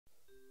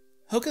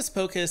Hocus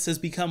Pocus has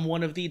become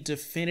one of the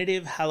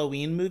definitive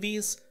Halloween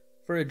movies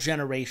for a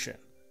generation,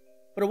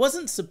 but it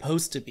wasn't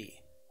supposed to be.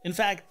 In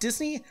fact,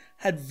 Disney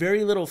had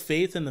very little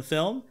faith in the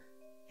film,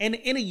 and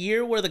in a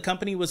year where the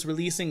company was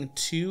releasing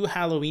 2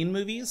 Halloween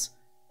movies,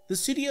 the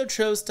studio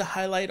chose to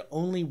highlight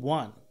only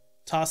one,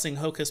 tossing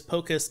Hocus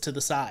Pocus to the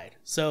side.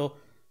 So,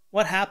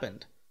 what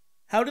happened?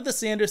 How did the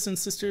Sanderson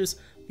sisters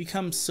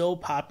become so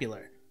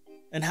popular?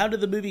 And how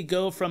did the movie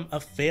go from a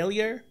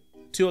failure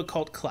to a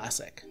cult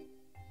classic?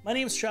 My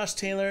name is Josh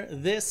Taylor,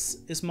 this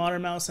is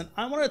Modern Mouse, and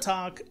I want to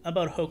talk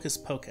about Hocus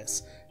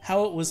Pocus,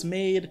 how it was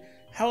made,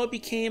 how it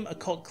became a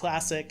cult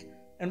classic,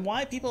 and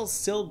why people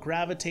still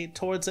gravitate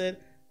towards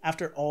it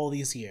after all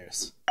these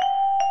years.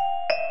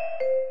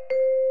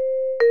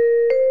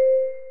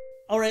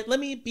 Alright,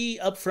 let me be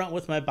upfront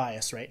with my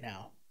bias right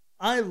now.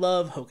 I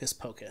love Hocus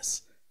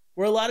Pocus.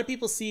 Where a lot of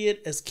people see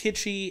it as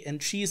kitschy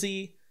and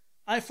cheesy,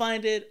 I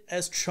find it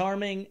as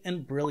charming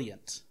and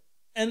brilliant.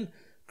 And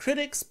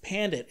critics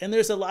panned it, and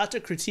there's a lot to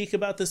critique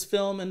about this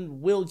film,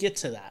 and we'll get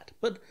to that.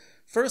 But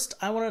first,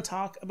 I want to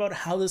talk about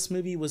how this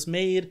movie was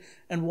made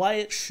and why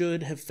it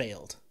should have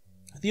failed.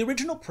 The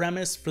original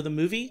premise for the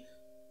movie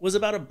was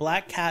about a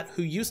black cat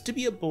who used to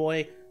be a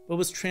boy but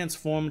was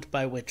transformed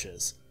by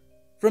witches.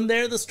 From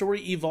there, the story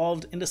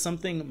evolved into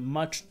something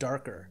much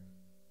darker.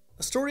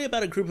 A story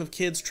about a group of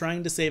kids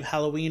trying to save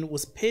Halloween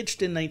was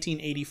pitched in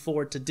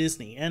 1984 to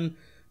Disney, and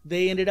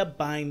they ended up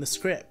buying the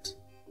script.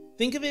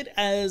 Think of it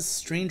as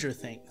Stranger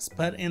Things,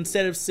 but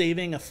instead of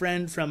saving a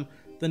friend from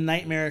the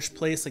nightmarish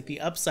place like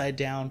the Upside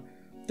Down,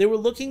 they were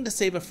looking to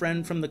save a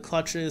friend from the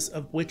clutches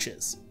of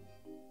witches.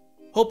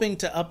 Hoping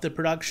to up the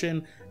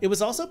production, it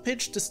was also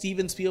pitched to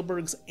Steven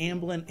Spielberg's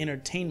Amblin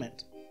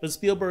Entertainment, but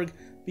Spielberg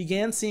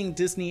began seeing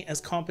Disney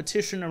as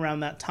competition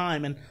around that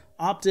time and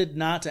opted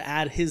not to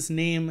add his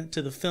name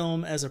to the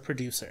film as a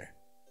producer.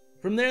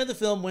 From there, the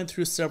film went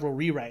through several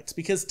rewrites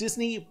because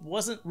Disney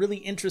wasn't really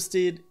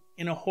interested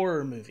in a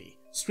horror movie.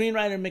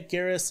 Screenwriter Mick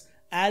Garris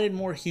added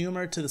more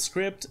humor to the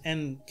script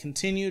and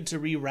continued to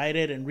rewrite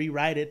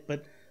it,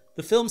 but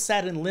the film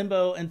sat in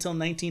limbo until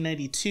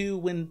 1992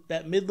 when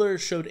Bette Midler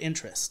showed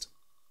interest.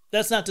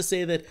 That's not to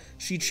say that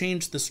she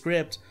changed the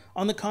script.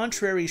 On the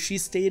contrary, she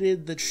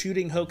stated that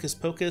shooting Hocus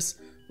Pocus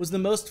was the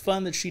most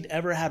fun that she'd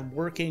ever had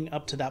working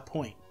up to that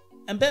point.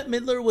 And Bette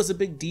Midler was a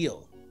big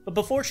deal, but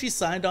before she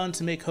signed on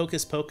to make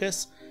Hocus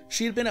Pocus,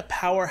 she had been a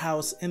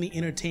powerhouse in the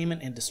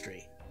entertainment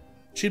industry.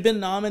 She'd been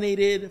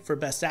nominated for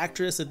Best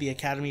Actress at the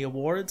Academy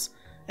Awards,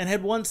 and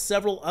had won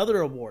several other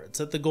awards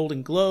at the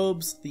Golden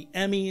Globes, the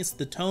Emmys,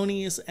 the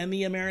Tonys, and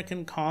the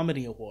American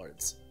Comedy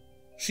Awards.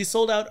 She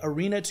sold out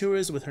arena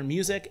tours with her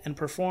music and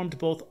performed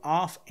both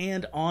off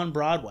and on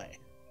Broadway.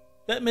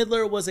 Bette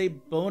Midler was a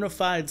bona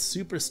fide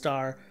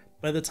superstar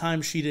by the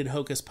time she did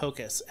Hocus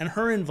Pocus, and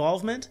her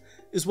involvement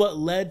is what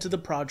led to the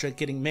project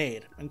getting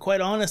made, and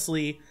quite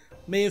honestly,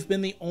 may have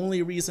been the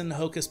only reason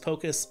Hocus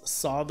Pocus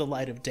saw the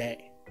light of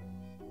day.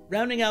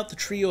 Rounding out the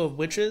trio of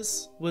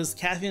witches was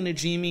Kathy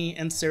Najimy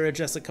and Sarah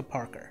Jessica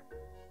Parker.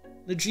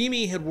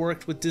 Najimy had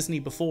worked with Disney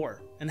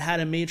before, and had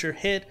a major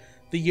hit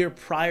the year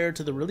prior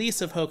to the release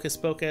of Hocus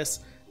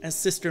Pocus as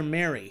Sister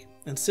Mary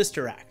in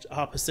Sister Act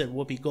opposite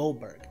Whoopi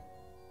Goldberg.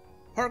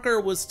 Parker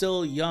was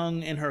still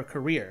young in her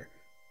career,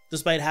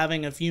 despite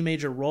having a few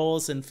major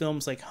roles in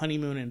films like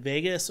Honeymoon in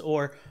Vegas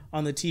or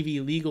on the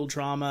TV legal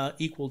drama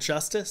Equal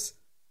Justice.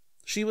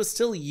 She was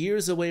still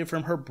years away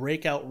from her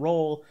breakout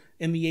role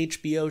in the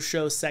HBO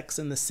show Sex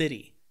and the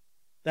City.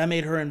 That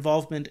made her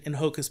involvement in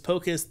Hocus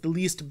Pocus the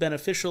least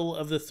beneficial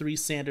of the 3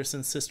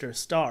 Sanderson sister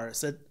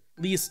stars, at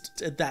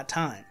least at that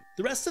time.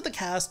 The rest of the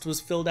cast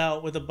was filled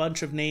out with a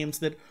bunch of names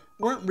that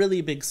weren't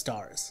really big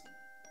stars.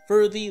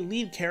 For the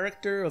lead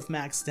character of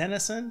Max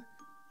Dennison,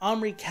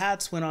 Omri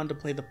Katz went on to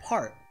play the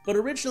part, but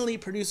originally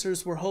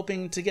producers were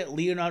hoping to get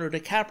Leonardo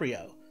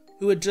DiCaprio,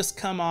 who had just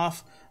come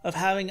off of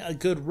having a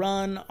good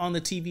run on the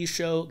TV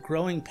show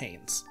Growing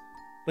Pains,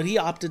 but he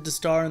opted to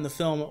star in the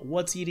film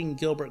What's Eating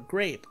Gilbert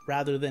Grape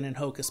rather than in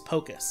Hocus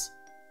Pocus.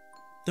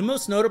 The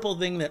most notable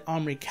thing that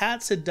Omri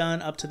Katz had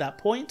done up to that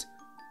point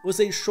was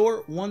a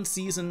short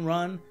 1-season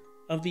run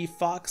of the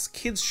Fox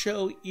kids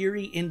show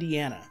Erie,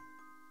 Indiana,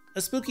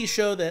 a spooky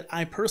show that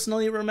I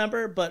personally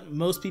remember, but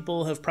most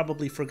people have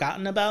probably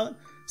forgotten about,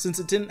 since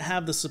it didn't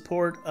have the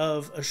support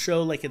of a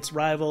show like its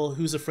rival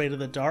Who's Afraid of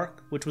the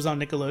Dark, which was on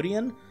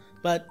Nickelodeon,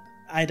 but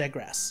I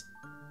digress.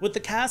 With the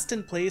cast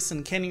in place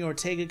and Kenny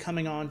Ortega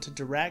coming on to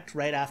direct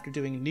right after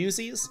doing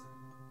Newsies,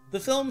 the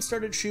film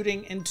started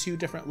shooting in 2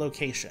 different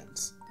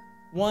locations.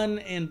 One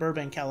in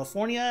Burbank,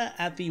 California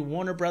at the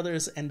Warner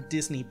Brothers and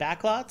Disney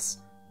backlots,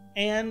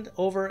 and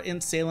over in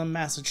Salem,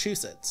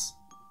 Massachusetts.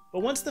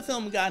 But once the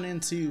film got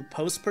into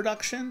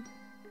post-production,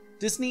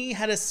 Disney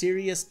had a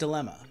serious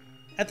dilemma.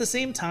 At the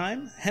same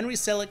time, Henry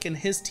Selick and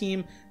his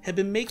team had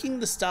been making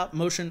the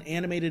stop-motion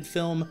animated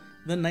film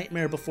The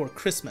Nightmare Before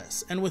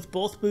Christmas, and with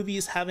both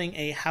movies having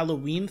a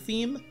Halloween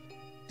theme,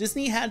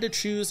 Disney had to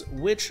choose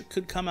which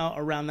could come out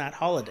around that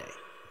holiday.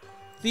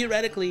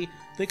 Theoretically,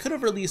 they could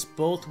have released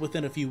both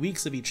within a few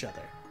weeks of each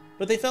other,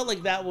 but they felt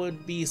like that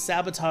would be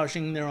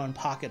sabotaging their own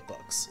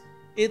pocketbooks.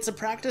 It's a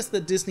practice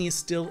that Disney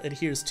still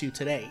adheres to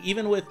today,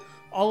 even with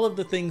all of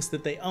the things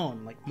that they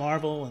own, like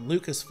Marvel and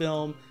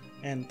Lucasfilm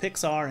and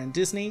Pixar and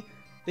Disney.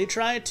 They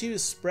try to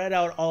spread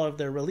out all of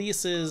their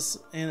releases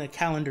in a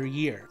calendar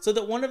year, so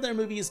that one of their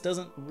movies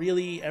doesn't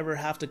really ever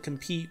have to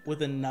compete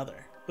with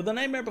another. But The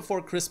Nightmare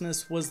Before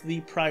Christmas was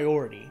the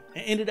priority.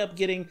 It ended up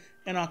getting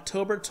an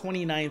October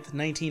 29th,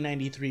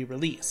 1993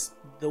 release,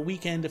 the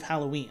weekend of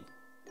Halloween.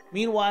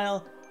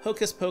 Meanwhile,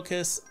 Hocus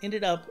Pocus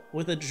ended up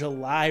with a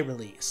July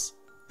release.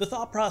 The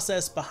thought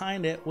process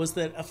behind it was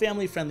that a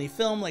family-friendly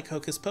film like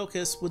Hocus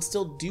Pocus would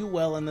still do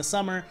well in the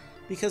summer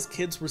because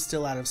kids were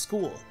still out of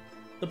school.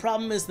 The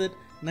problem is that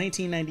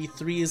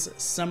 1993's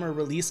summer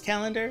release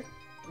calendar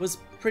was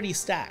pretty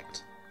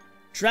stacked.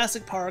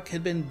 Jurassic Park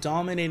had been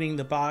dominating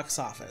the box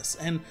office,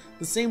 and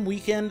the same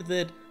weekend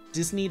that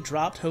Disney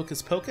dropped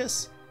Hocus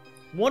Pocus,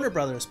 Warner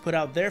Brothers put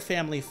out their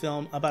family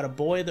film about a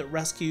boy that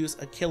rescues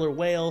a killer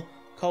whale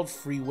called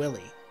Free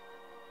Willy.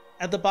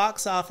 At the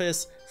box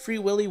office, Free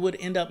Willy would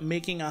end up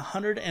making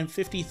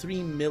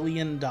 $153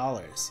 million,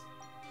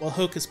 while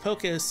Hocus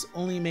Pocus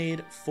only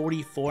made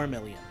 $44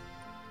 million.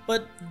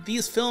 But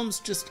these films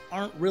just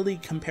aren't really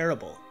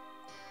comparable.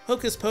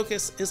 Hocus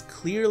Pocus is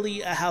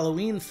clearly a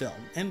Halloween film,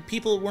 and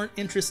people weren't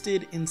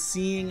interested in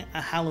seeing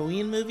a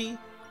Halloween movie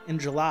in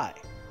July.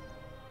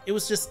 It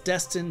was just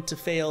destined to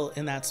fail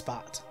in that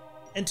spot.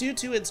 And due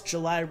to its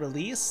July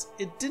release,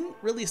 it didn't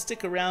really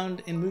stick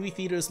around in movie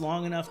theaters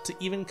long enough to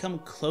even come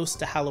close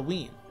to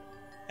Halloween.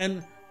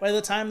 And by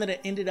the time that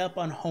it ended up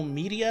on home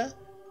media,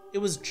 it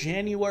was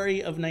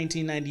January of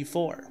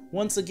 1994,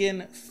 once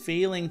again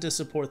failing to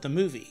support the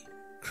movie.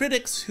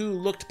 Critics who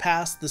looked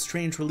past the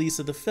strange release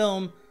of the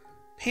film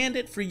panned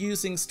it for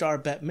using star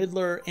Bette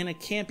Midler in a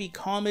campy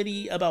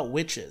comedy about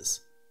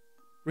witches.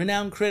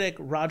 Renowned critic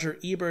Roger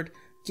Ebert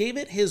gave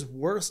it his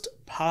worst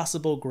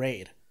possible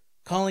grade,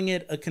 calling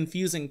it a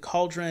confusing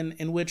cauldron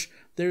in which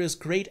there is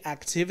great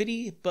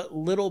activity but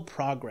little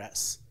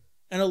progress,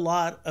 and a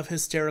lot of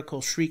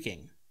hysterical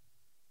shrieking.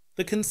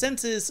 The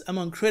consensus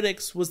among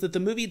critics was that the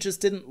movie just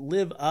didn't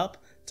live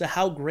up to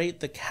how great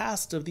the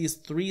cast of these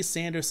three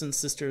Sanderson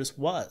sisters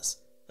was,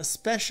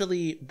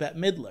 especially Bette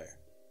Midler.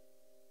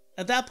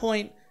 At that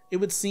point, it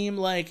would seem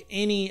like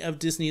any of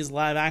Disney's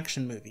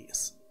live-action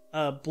movies,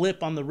 a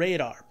blip on the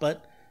radar,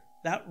 but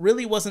that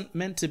really wasn't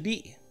meant to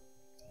be.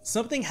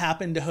 Something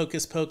happened to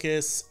Hocus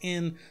Pocus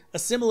in a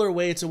similar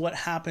way to what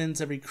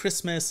happens every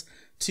Christmas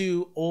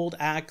to old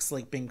acts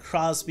like Bing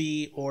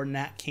Crosby or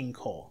Nat King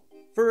Cole.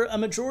 For a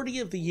majority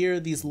of the year,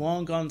 these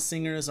long-gone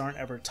singers aren't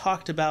ever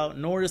talked about,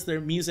 nor is their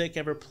music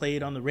ever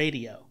played on the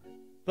radio.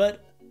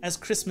 But as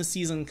Christmas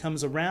season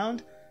comes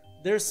around,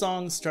 their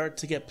songs start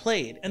to get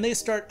played, and they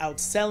start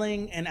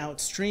outselling and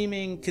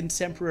outstreaming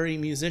contemporary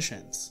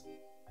musicians.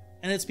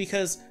 And it's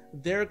because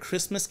their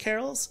Christmas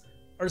carols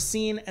are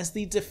seen as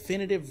the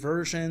definitive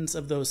versions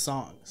of those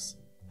songs.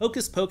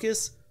 Hocus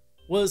Pocus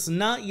was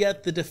not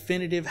yet the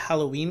definitive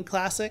Halloween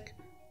classic,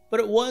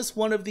 but it was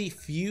one of the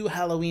few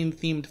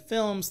Halloween-themed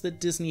films that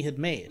Disney had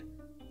made.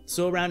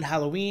 So around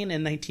Halloween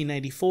in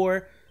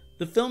 1994,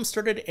 the film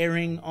started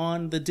airing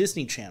on the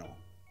Disney Channel.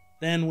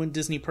 Then when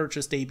Disney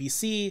purchased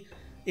ABC,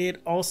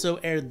 it also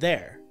aired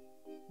there.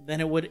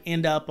 Then it would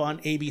end up on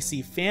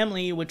ABC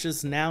Family, which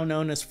is now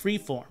known as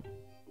Freeform.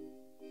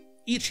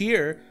 Each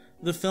year,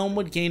 the film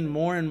would gain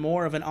more and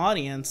more of an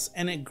audience,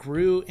 and it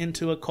grew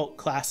into a cult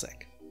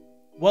classic.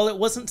 While it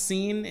wasn't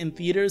seen in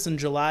theaters in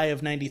July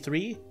of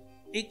 '93,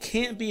 it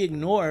can't be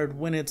ignored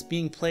when it's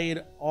being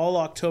played all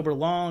October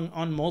long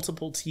on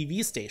multiple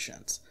TV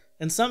stations,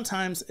 and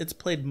sometimes it's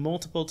played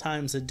multiple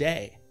times a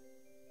day.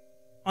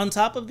 On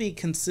top of the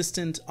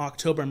consistent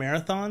October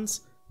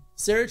marathons,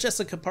 Sarah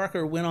Jessica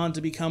Parker went on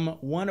to become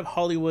one of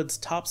Hollywood's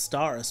top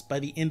stars by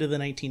the end of the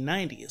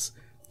 1990s,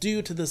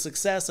 due to the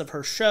success of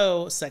her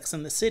show, Sex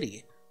and the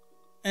City.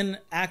 And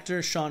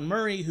actor Sean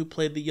Murray, who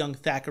played the young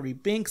Thackeray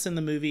Binks in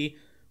the movie,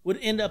 would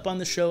end up on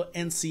the show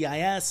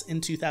NCIS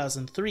in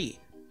 2003,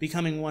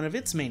 becoming one of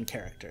its main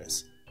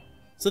characters.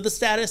 So the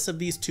status of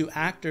these two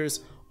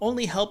actors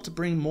only helped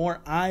bring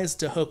more eyes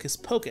to Hocus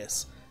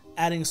Pocus,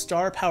 adding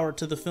star power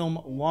to the film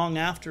long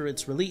after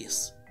its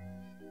release.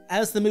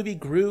 As the movie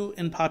grew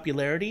in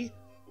popularity,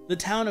 the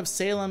town of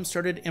Salem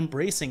started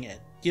embracing it,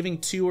 giving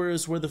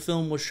tours where the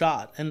film was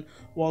shot, and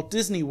Walt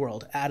Disney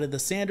World added the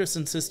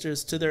Sanderson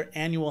sisters to their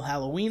annual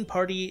Halloween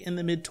party in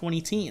the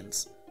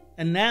mid-2010s.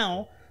 And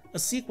now, a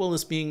sequel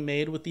is being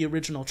made with the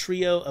original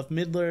trio of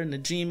Midler,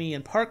 Najimy,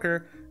 and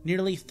Parker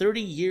nearly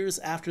 30 years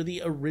after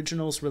the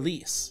original's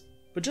release.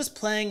 But just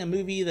playing a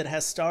movie that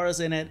has stars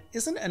in it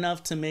isn't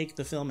enough to make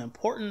the film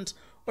important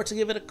or to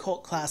give it a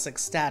cult classic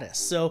status,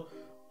 so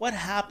what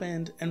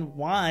happened and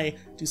why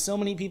do so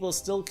many people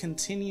still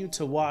continue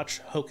to watch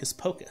Hocus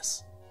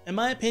Pocus? In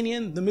my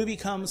opinion, the movie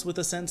comes with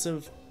a sense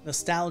of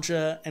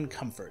nostalgia and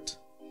comfort.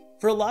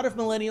 For a lot of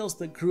millennials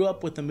that grew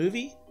up with the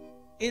movie,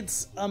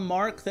 it's a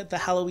mark that the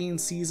Halloween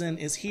season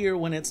is here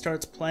when it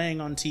starts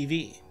playing on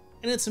TV.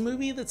 And it's a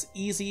movie that's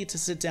easy to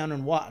sit down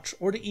and watch,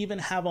 or to even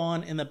have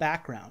on in the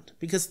background,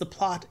 because the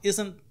plot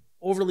isn't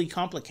overly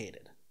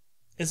complicated.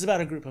 It's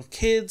about a group of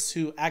kids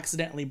who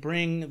accidentally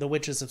bring the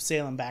witches of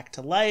Salem back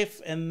to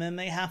life, and then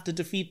they have to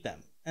defeat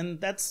them.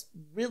 And that's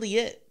really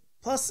it.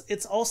 Plus,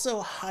 it's also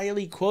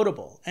highly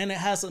quotable, and it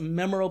has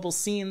memorable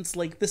scenes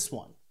like this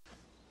one.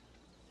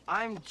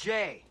 I'm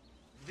Jay.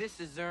 This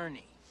is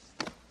Ernie.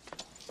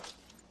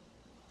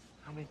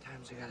 How many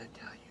times I gotta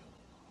tell you?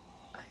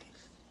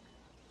 Ice.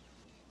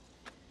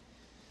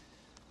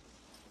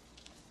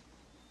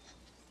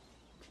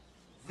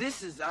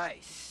 This is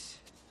Ice.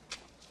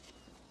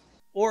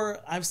 Or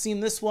I've seen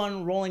this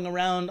one rolling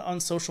around on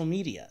social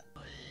media.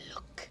 Oh,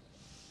 look.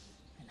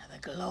 Another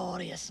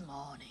glorious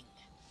morning.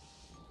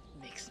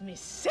 Makes me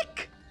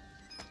sick.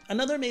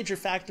 Another major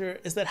factor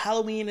is that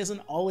Halloween is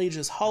an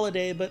all-ages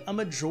holiday, but a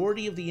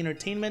majority of the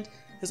entertainment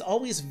is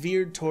always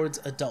veered towards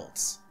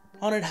adults.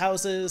 Haunted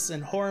houses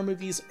and horror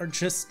movies are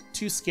just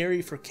too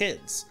scary for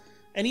kids.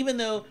 And even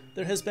though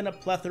there has been a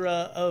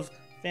plethora of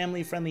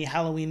family-friendly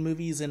Halloween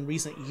movies in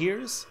recent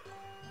years,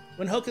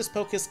 when Hocus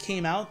Pocus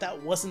came out,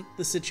 that wasn't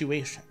the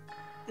situation.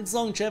 Its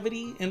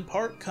longevity, in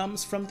part,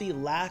 comes from the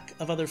lack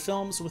of other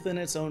films within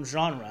its own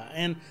genre,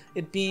 and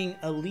it being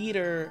a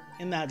leader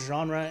in that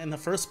genre in the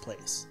first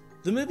place.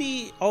 The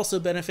movie also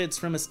benefits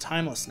from its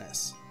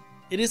timelessness.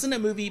 It isn't a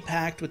movie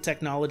packed with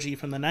technology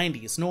from the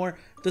 90s, nor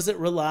does it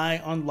rely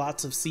on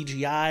lots of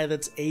CGI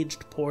that's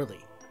aged poorly.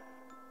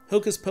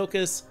 Hocus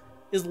Pocus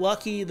is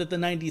lucky that the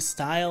 90s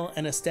style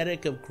and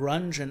aesthetic of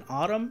grunge and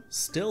autumn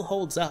still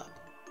holds up.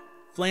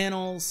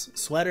 Flannels,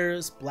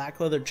 sweaters,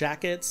 black leather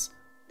jackets,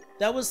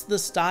 that was the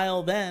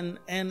style then,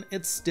 and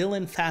it's still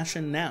in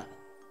fashion now.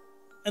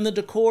 And the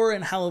decor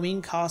and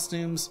Halloween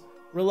costumes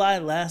rely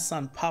less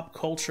on pop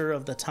culture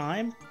of the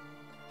time,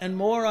 and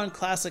more on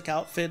classic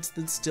outfits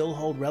that still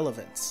hold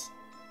relevance.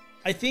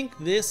 I think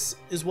this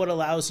is what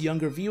allows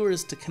younger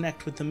viewers to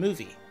connect with the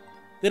movie.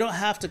 They don't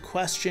have to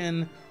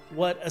question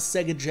what a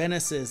Sega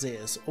Genesis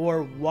is,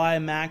 or why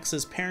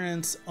Max's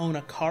parents own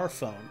a car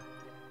phone.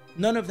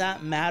 None of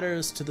that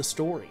matters to the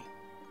story.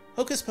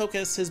 Hocus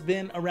Pocus has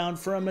been around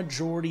for a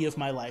majority of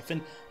my life,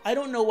 and I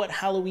don't know what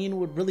Halloween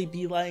would really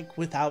be like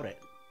without it.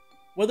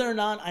 Whether or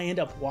not I end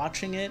up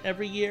watching it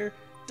every year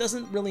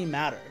doesn't really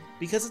matter,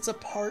 because it's a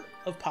part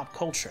of pop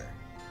culture.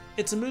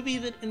 It's a movie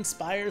that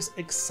inspires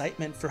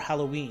excitement for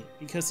Halloween,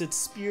 because it's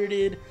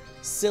spirited,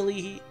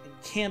 silly,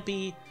 and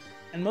campy,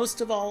 and most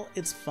of all,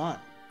 it's fun.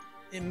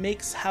 It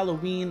makes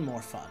Halloween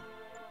more fun.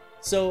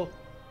 So,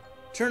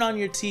 turn on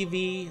your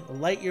TV,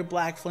 light your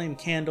black flame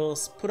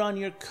candles, put on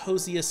your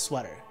coziest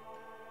sweater.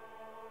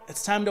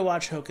 It's time to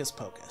watch Hocus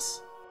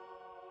Pocus.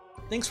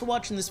 Thanks for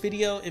watching this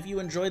video. If you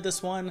enjoyed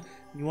this one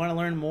and you want to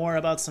learn more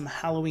about some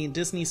Halloween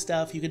Disney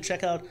stuff, you can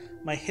check out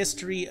my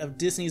history of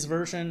Disney's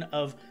version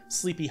of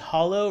Sleepy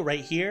Hollow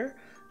right here.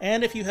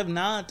 And if you have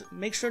not,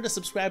 make sure to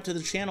subscribe to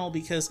the channel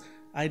because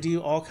I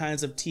do all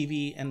kinds of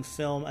TV and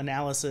film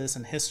analysis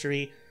and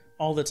history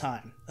all the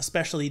time,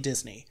 especially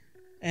Disney.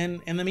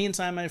 And in the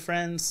meantime, my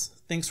friends,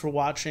 thanks for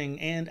watching,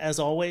 and as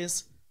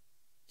always,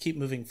 keep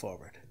moving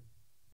forward.